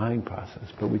case, the dying process,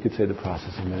 but we could say the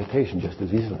process of meditation just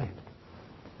as easily.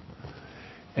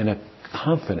 And a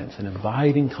confidence, an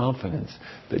abiding confidence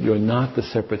that you're not the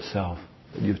separate self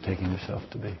that you've taken yourself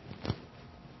to be.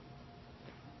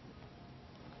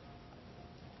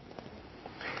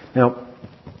 Now,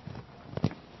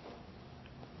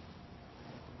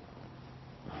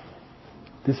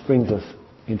 this brings us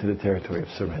into the territory of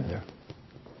surrender.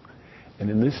 And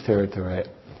in this territory,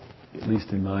 at least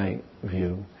in my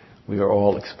view, we are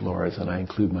all explorers, and I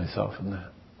include myself in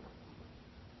that.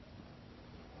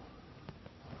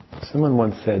 Someone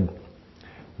once said,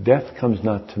 death comes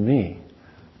not to me,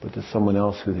 but to someone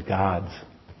else who the gods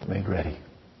made ready.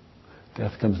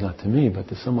 Death comes not to me, but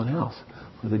to someone else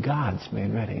who the gods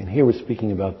made ready. And here we're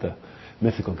speaking about the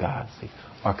mythical gods, the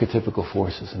archetypical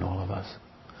forces in all of us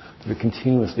that are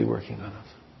continuously working on us.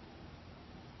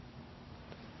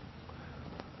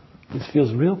 This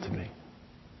feels real to me,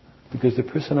 because the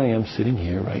person I am sitting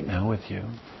here right now with you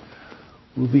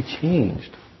will be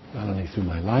changed, not only through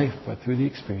my life, but through the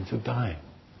experience of dying.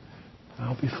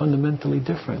 I'll be fundamentally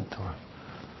different, or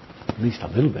at least a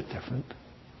little bit different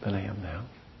than I am now.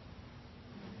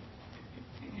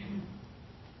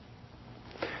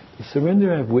 The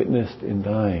surrender I've witnessed in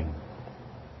dying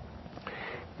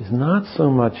is not so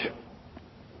much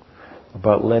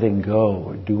about letting go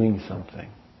or doing something,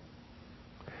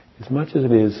 as much as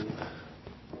it is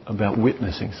about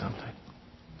witnessing something.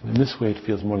 And in this way it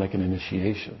feels more like an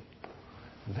initiation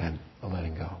than a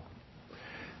letting go.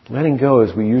 Letting go,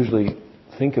 as we usually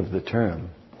think of the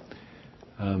term,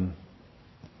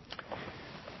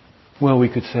 well, we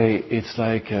could say it's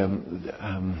like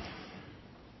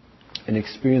an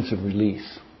experience of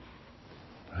release,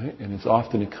 right? And it's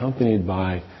often accompanied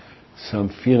by some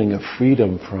feeling of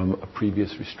freedom from a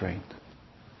previous restraint,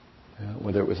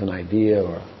 whether it was an idea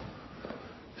or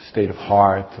state of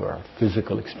heart or a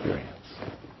physical experience.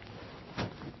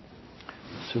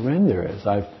 Surrender, as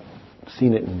I've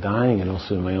seen it in dying and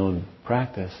also in my own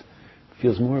practice,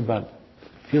 feels more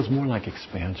like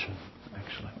expansion,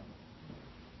 actually.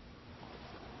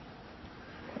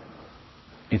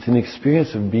 It's an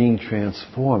experience of being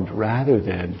transformed rather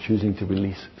than choosing to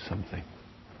release something.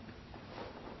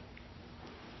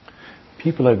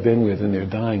 People I've been with in their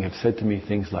dying have said to me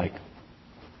things like,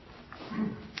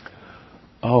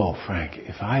 "Oh, Frank,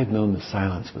 if I had known the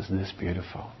silence was this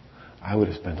beautiful, I would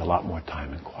have spent a lot more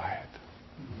time in quiet."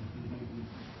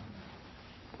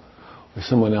 Or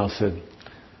someone else said,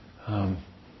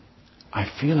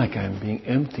 "I feel like I'm being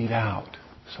emptied out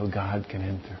so God can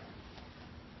enter."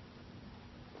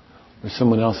 Or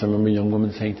someone else, I remember a young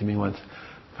woman saying to me once,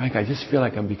 "Frank, I just feel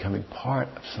like I'm becoming part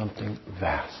of something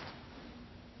vast."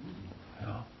 You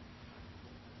know?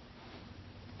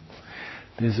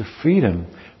 There's a freedom,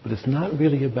 but it's not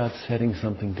really about setting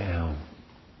something down.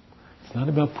 It's not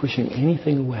about pushing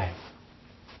anything away.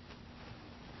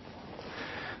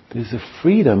 There's a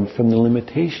freedom from the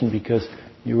limitation because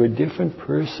you're a different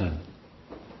person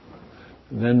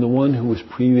than the one who was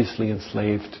previously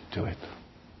enslaved to it.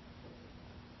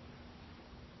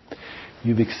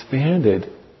 You've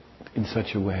expanded in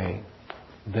such a way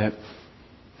that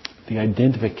the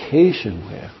identification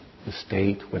with the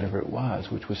state, whatever it was,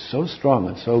 which was so strong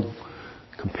and so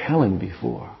compelling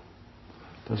before,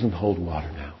 doesn't hold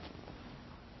water now.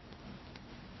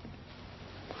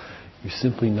 You're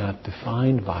simply not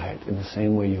defined by it in the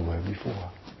same way you were before.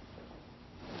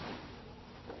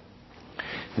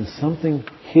 And something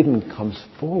hidden comes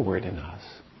forward in us.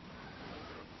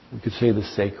 We could say the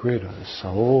sacred or the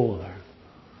soul or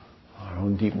our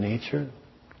own deep nature.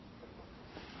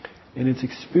 And it's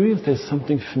experienced as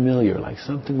something familiar, like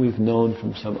something we've known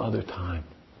from some other time.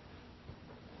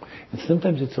 And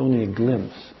sometimes it's only a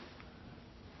glimpse,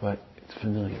 but it's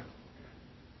familiar.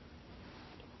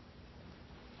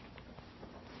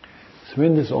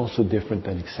 Surrender is also different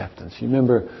than acceptance. You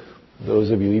remember,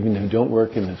 those of you even who don't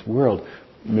work in this world,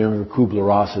 remember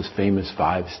Kubler-Ross's famous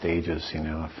 5 stages,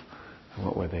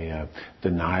 what were they?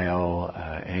 Denial,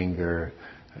 anger,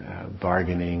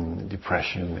 bargaining,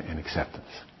 depression, and acceptance.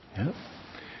 Yeah?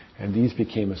 And these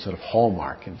became a sort of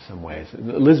hallmark in some ways.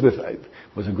 Elizabeth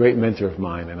was a great mentor of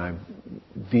mine, and I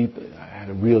had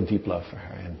a real deep love for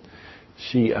her. And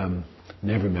she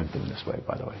never meant them this way,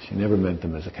 by the way. She never meant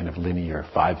them as a kind of linear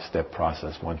 5-step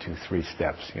process, 1, 2, 3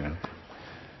 steps,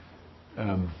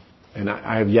 And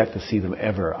I have yet to see them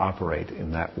ever operate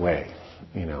in that way,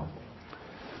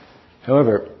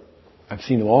 However, I've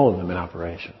seen all of them in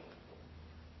operation.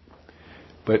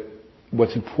 But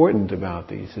what's important about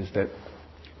these is that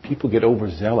people get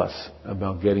overzealous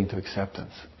about getting to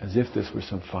acceptance, as if this were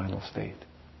some final state.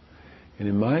 And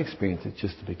in my experience, it's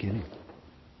just the beginning.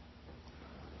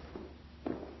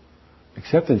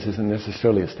 Acceptance isn't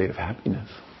necessarily a state of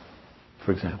happiness,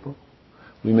 for example.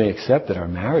 We may accept that our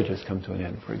marriage has come to an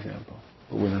end, for example,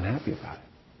 but we're not happy about it.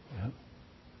 Yeah?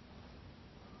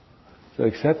 So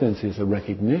acceptance is a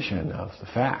recognition of the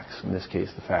facts, in this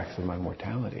case the facts of my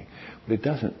mortality, but it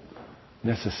doesn't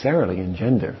necessarily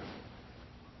engender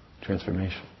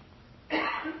transformation.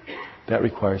 That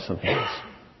requires something else.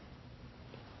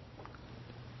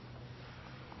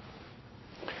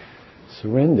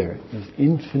 Surrender is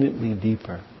infinitely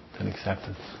deeper than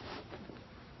acceptance.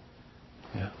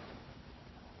 Yeah.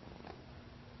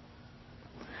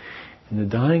 In the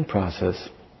dying process,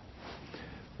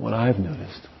 what I've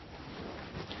noticed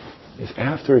is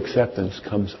after acceptance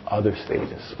comes other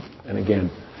stages. And again,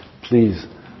 please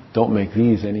don't make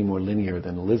these any more linear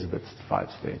than Elizabeth's 5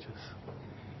 stages.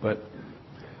 But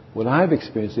what I've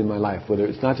experienced in my life, whether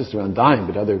it's not just around dying,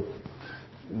 but other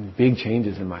big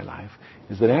changes in my life,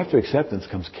 is that after acceptance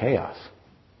comes chaos.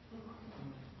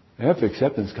 After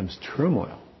acceptance comes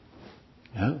turmoil.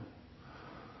 Yeah?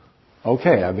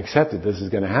 Okay, I've accepted this is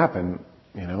going to happen.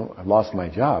 I've lost my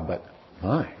job, but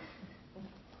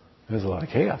there's a lot of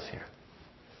chaos here.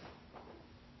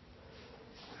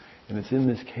 And it's in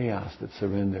this chaos that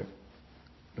surrender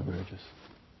emerges.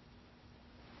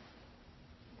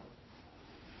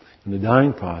 In the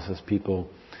dying process, people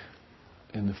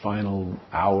in the final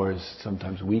hours,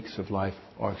 sometimes weeks of life,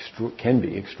 can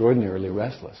be extraordinarily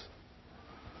restless.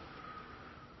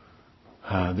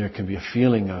 There can be a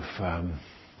feeling of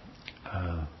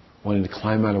wanting to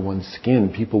climb out of one's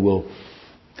skin. People will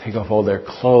take off all their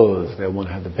clothes. They'll want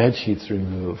to have the bed sheets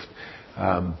removed.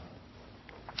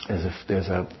 As if there's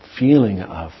a feeling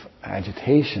of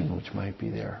agitation which might be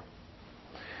there.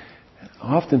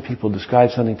 Often people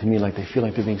describe something to me like they feel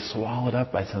like they're being swallowed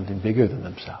up by something bigger than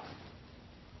themselves.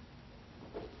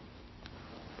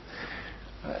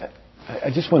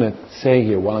 I just want to say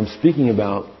here, while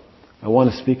I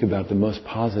want to speak about the most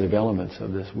positive elements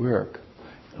of this work,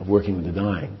 of working with the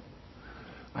dying.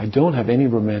 I don't have any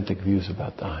romantic views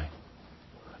about dying.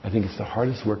 I think it's the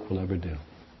hardest work we'll ever do.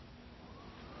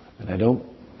 And I don't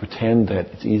pretend that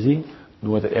it's easy,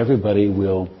 nor that everybody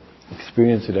will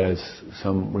experience it as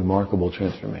some remarkable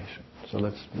transformation. So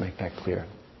let's make that clear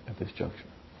at this juncture.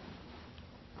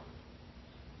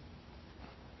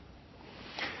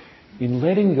 In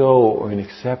letting go or in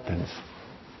acceptance,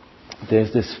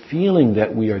 there's this feeling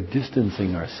that we are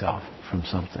distancing ourselves from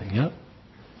something. Yeah?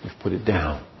 We've put it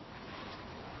down.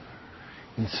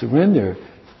 In surrender,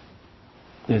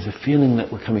 there's a feeling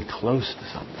that we're coming close to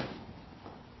something.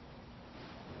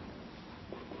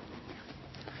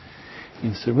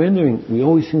 In surrendering, we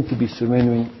always seem to be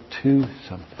surrendering to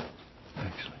something,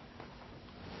 actually.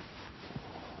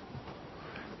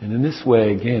 And in this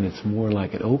way, again, it's more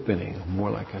like an opening, more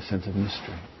like a sense of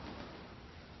mystery.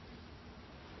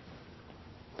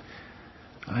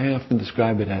 I often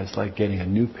describe it as like getting a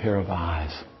new pair of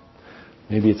eyes.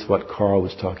 Maybe it's what Carl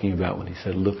was talking about when he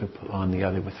said, look upon the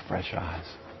other with fresh eyes.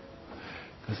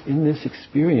 Because in this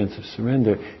experience of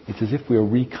surrender, it's as if we are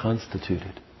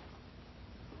reconstituted.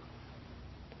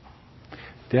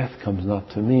 Death comes not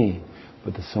to me,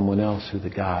 but to someone else who the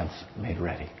gods made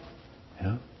ready.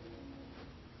 Yeah?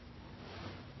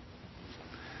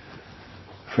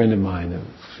 A friend of mine,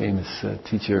 a famous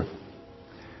teacher,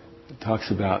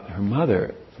 talks about her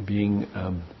mother being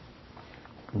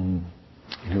in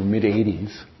her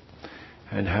mid-80s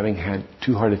and having had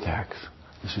 2 heart attacks.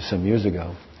 This was some years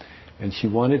ago. And she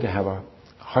wanted to have a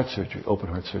heart surgery, open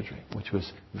heart surgery, which was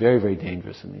very, very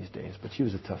dangerous in these days. But she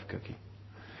was a tough cookie.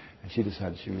 And she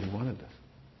decided she really wanted this.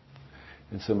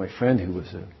 And so my friend, who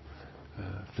was a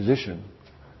physician,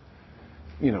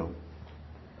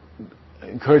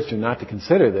 encouraged her not to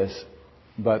consider this,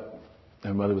 but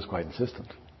her mother was quite insistent.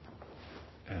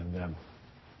 And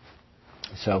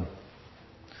so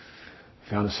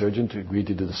found a surgeon to agree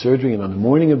to do the surgery, and on the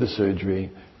morning of the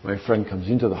surgery, my friend comes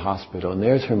into the hospital, and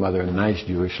there's her mother, a nice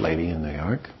Jewish lady in New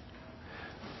York,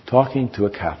 talking to a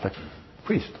Catholic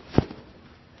priest.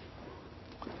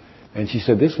 And she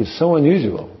said this was so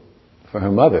unusual for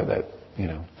her mother that,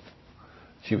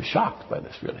 she was shocked by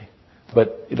this, really.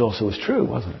 But it also was true,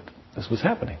 wasn't it? This was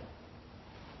happening.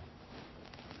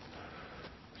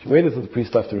 She waited till the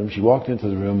priest left the room. She walked into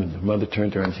the room, and her mother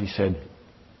turned to her and she said,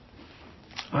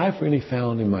 I've really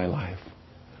found in my life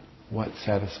what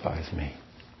satisfies me.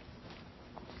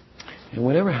 And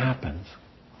whatever happens,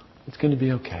 it's going to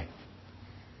be okay.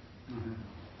 Mm-hmm.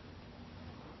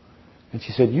 And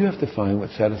she said, you have to find what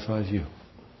satisfies you.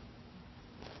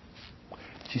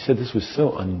 She said this was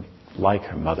so unlike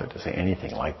her mother to say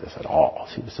anything like this at all.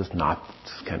 She was just not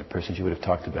this kind of person. She would have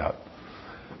talked about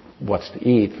what's to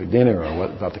eat for dinner or what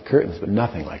about the curtains, but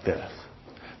nothing like this.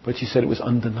 But she said it was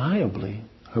undeniably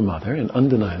her mother and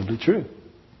undeniably true.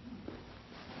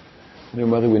 And her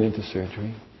mother went into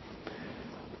surgery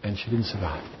and she didn't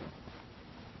survive.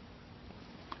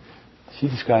 She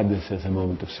described this as a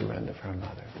moment of surrender for her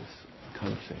mother, this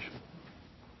conversation.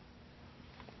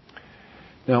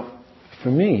 Now, for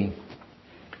me,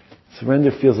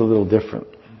 surrender feels a little different.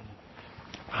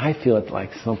 I feel it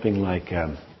like something like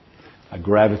a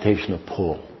gravitational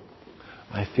pull.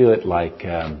 I feel it like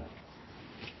an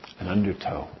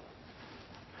undertow.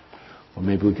 Or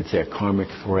maybe we could say a karmic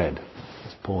thread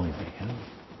is pulling me.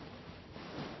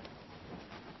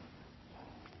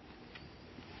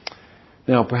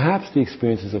 Now, perhaps the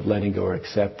experiences of letting go or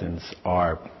acceptance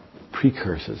are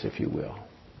precursors, if you will,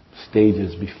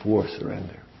 stages before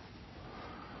surrender.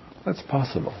 That's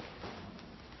possible.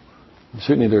 And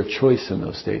certainly there are choice in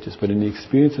those stages, but in the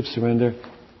experience of surrender,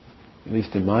 at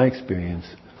least in my experience,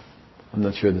 I'm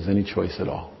not sure there's any choice at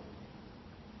all.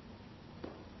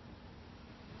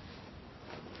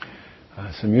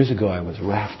 Some years ago I was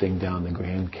rafting down the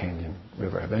Grand Canyon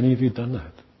River. Have any of you done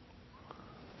that?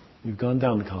 You've gone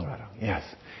down to Colorado? Yes.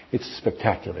 It's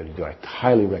spectacular to do. I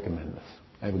highly recommend this.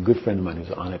 I have a good friend of mine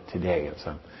who's on it today, and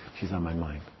so she's on my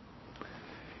mind.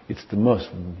 It's the most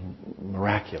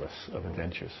miraculous of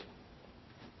adventures.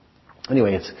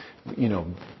 Anyway, it's,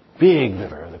 big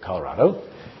river, the Colorado,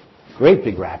 great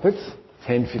big rapids,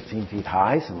 10, 15 feet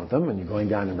high, some of them, and you're going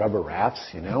down in rubber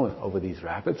rafts, over these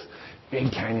rapids.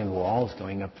 Big canyon walls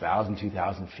going up 1,000,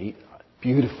 2,000 feet.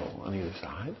 Beautiful on either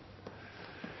side.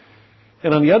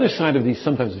 And on the other side of these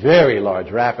sometimes very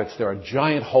large rapids, there are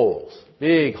giant holes,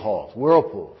 big holes,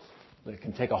 whirlpools, that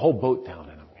can take a whole boat down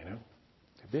in them,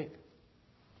 They're big,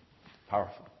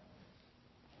 powerful.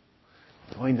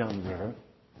 Going down the river,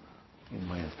 in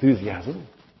my enthusiasm,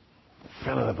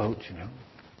 fell in the boat,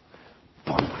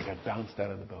 Boom, I got bounced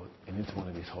out of the boat and into one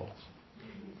of these holes.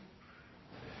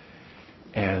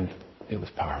 And it was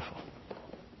powerful.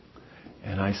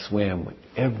 And I swam with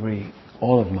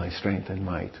all of my strength and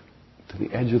might to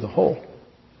the edge of the hole.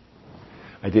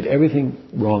 I did everything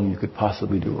wrong you could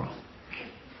possibly do wrong.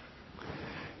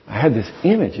 I had this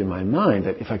image in my mind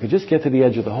that if I could just get to the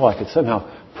edge of the hole, I could somehow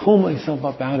pull myself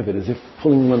up out of it as if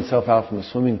pulling oneself out from a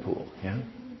swimming pool. Yeah?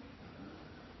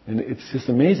 And it's just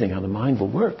amazing how the mind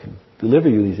will work and deliver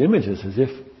you these images as if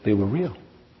they were real.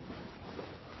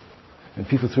 And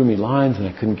people threw me lines and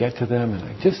I couldn't get to them, and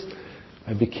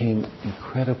I became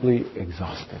incredibly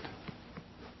exhausted.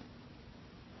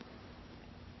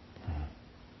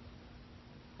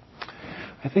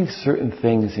 I think certain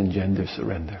things engender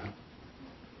surrender.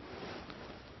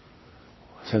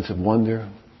 A sense of wonder,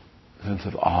 a sense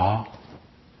of awe,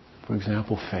 for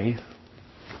example, faith,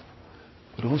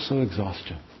 but also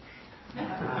exhaustion.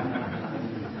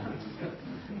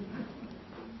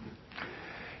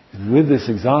 And with this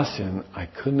exhaustion, I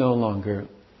could no longer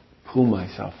pull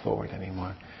myself forward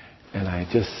anymore, and I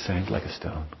just sank like a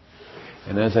stone.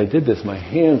 And as I did this, my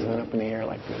hands went up in the air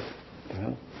like this,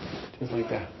 just like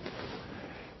that.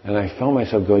 And I felt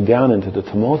myself go down into the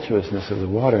tumultuousness of the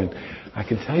water, and I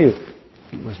can tell you,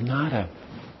 it was not I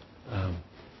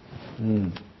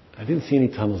didn't see any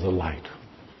tunnels of light.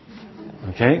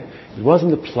 Okay? It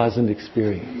wasn't a pleasant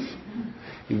experience.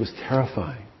 It was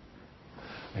terrifying.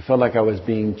 I felt like I was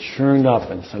being churned up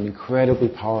in some incredibly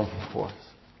powerful force.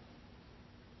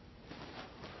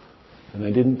 And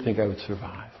I didn't think I would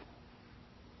survive.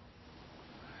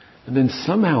 And then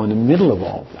somehow in the middle of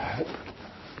all that,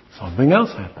 something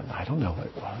else happened. I don't know what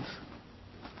it was.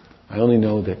 I only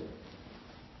know that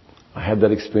I had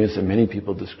that experience that many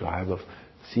people describe of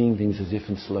seeing things as if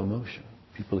in slow motion.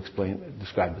 People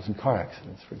describe this in car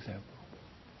accidents, for example.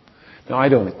 Now, I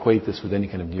don't equate this with any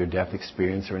kind of near-death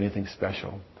experience or anything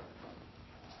special.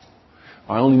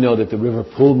 I only know that the river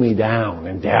pulled me down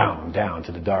and down, down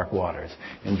to the dark waters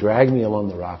and dragged me along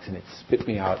the rocks, and it spit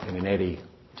me out in an eddy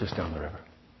just down the river.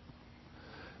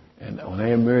 And when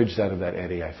I emerged out of that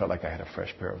eddy, I felt like I had a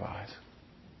fresh pair of eyes.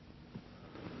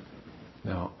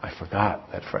 Now, I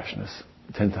forgot that freshness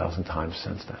 10,000 times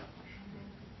since then.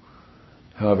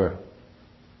 However,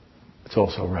 it's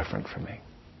also referent for me.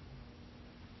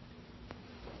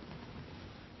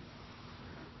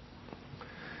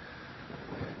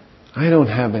 I don't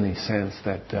have any sense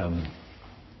that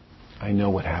I know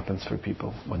what happens for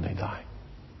people when they die.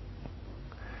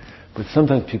 But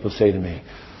sometimes people say to me,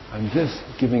 I'm just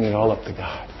giving it all up to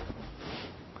God.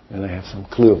 And I have some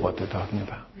clue of what they're talking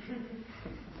about.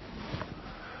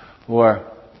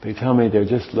 Or they tell me they're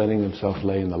just letting themselves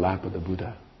lay in the lap of the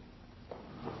Buddha.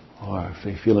 Or if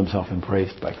they feel themselves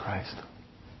embraced by Christ.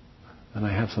 And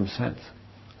I have some sense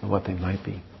of what they might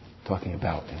be talking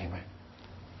about anyway.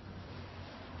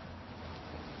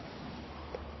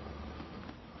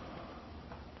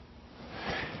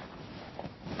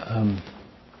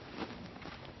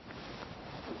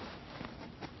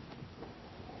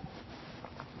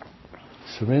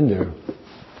 Surrender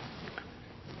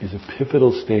is a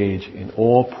pivotal stage in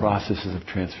all processes of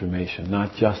transformation,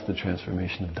 not just the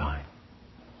transformation of dying.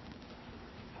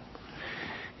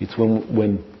 It's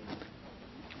when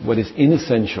what is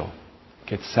inessential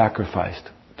gets sacrificed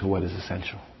to what is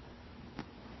essential.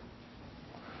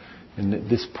 And at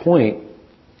this point,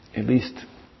 at least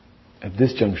at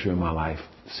this juncture in my life,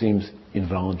 seems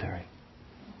involuntary.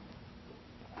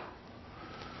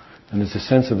 And there's a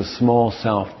sense of the small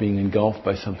self being engulfed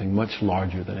by something much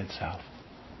larger than itself.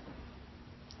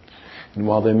 And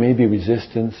while there may be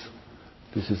resistance,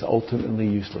 this is ultimately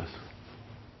useless.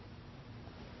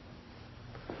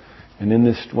 And in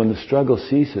this, when the struggle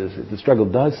ceases, the struggle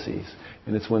does cease,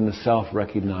 and it's when the self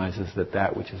recognizes that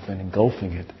that which has been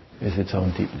engulfing it is its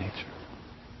own deep nature.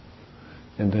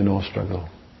 And then all struggle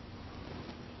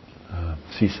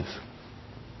ceases.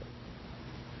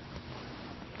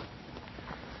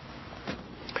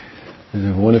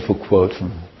 There's a wonderful quote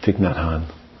from Thich Nhat Hanh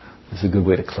This is a good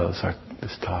way to close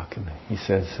this talk. And he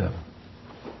says,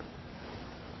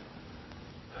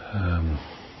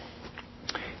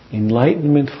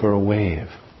 enlightenment for a wave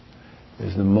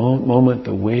is the moment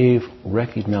the wave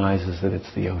recognizes that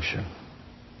it's the ocean.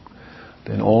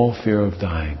 Then all fear of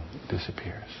dying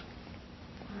disappears.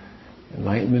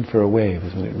 Enlightenment for a wave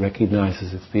is when it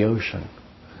recognizes it's the ocean.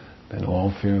 Then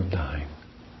all fear of dying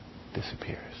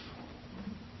disappears.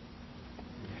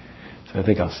 So I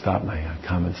think I'll stop my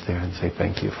comments there and say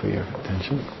thank you for your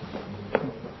attention.